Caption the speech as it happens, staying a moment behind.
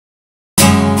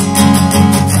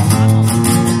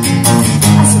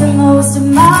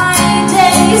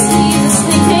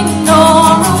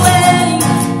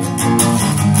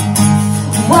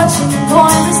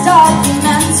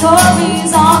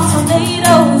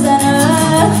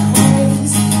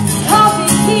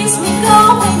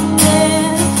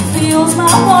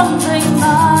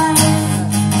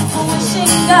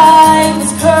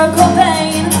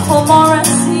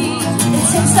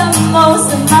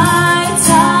most of my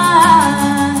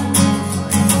time.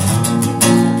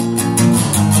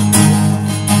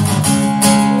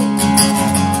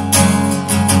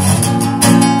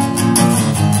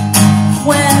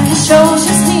 When the show's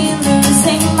just me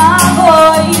losing my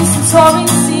voice, the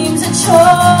touring seems a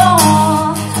chore.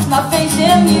 My faith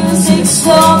in music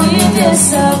slowly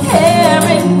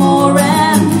disappearing more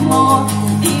and more.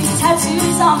 These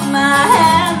tattoos on my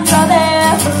hands are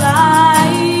there for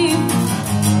life,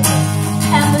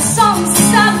 and the songs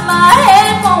inside my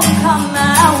head won't come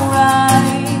out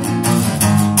right.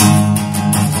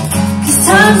 'Cause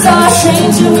times are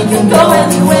strange and we can go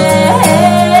anywhere,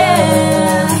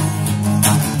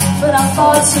 but I'm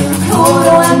far too cool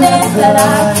to admit that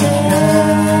I care.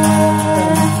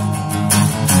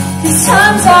 'Cause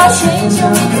times are strange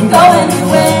and we can go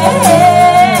anywhere,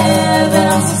 but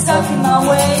I'm so stuck in my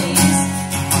ways,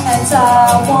 and I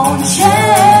won't change.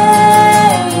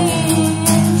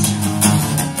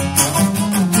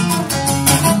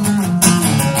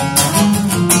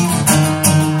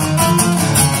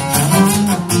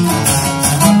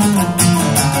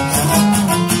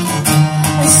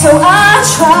 And so I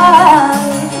try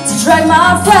to drag my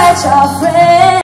fragile friend